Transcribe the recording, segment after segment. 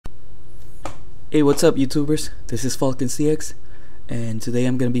Hey, what's up YouTubers? This is Falcon CX, and today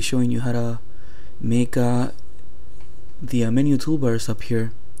I'm going to be showing you how to make the menu toolbars up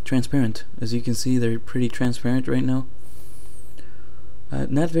here transparent. As you can see, they're pretty transparent right now.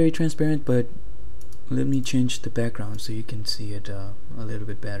 Not very transparent, but let me change the background so you can see it a little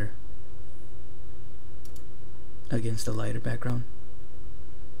bit better against the lighter background.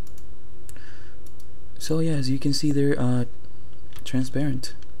 So yeah, as you can see, they're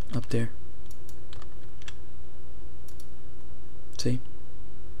transparent up there. See?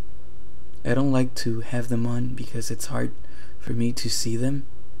 I don't like to have them on because it's hard for me to see them,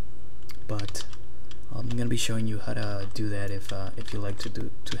 but I'm gonna be showing you how to do that if you like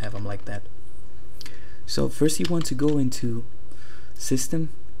to have them like that. So first you want to go into System,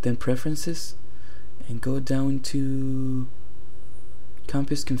 then Preferences, and go down to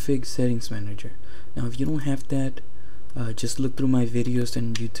Compiz Config Settings Manager. Now if you don't have that, just look through my videos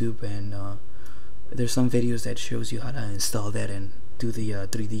on YouTube, and there's some videos that shows you how to install that and do the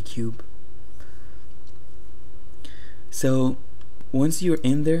 3D cube. So once you're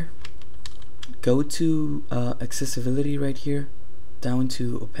in there, go to accessibility right here, down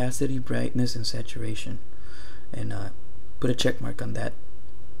to opacity, brightness, and saturation, and put a check mark on that.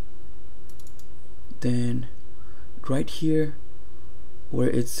 Then right here where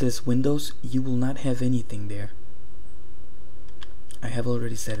it says Windows, you will not have anything there. I have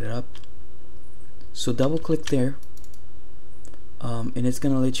already set it up. So double click there, and it's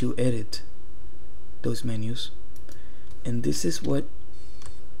gonna let you edit those menus, and this is what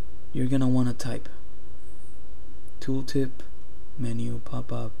you're gonna want to type: Tooltip menu,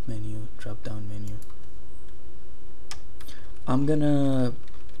 pop-up menu, drop-down menu. I'm gonna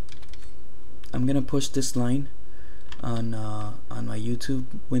push this line on my YouTube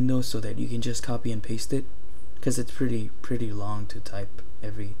window so that you can just copy and paste it, because it's pretty long to type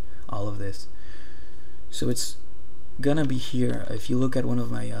all of this. So it's gonna be here. If you look at one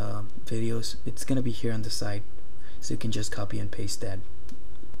of my videos, it's gonna be here on the side, so you can just copy and paste that.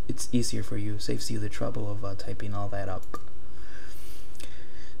 It's easier for you, saves you the trouble of typing all that up.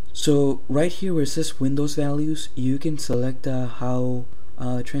 So right here where it says Windows values, you can select how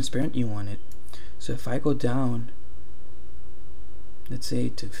transparent you want it. So if I go down, let's say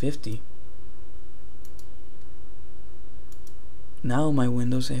to 50, now my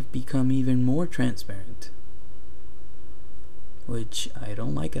windows have become even more transparent, which I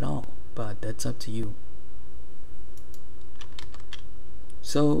don't like at all, but that's up to you.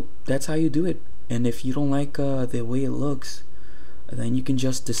 So that's how you do it. And if you don't like the way it looks, then you can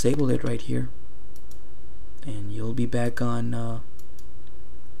just disable it right here, and you'll be back on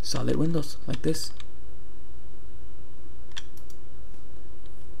solid Windows like this.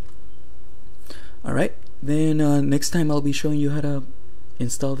 Alright, then next time I'll be showing you how to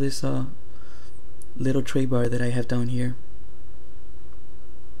install this little tray bar that I have down here.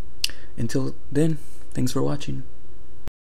 Until then, thanks for watching.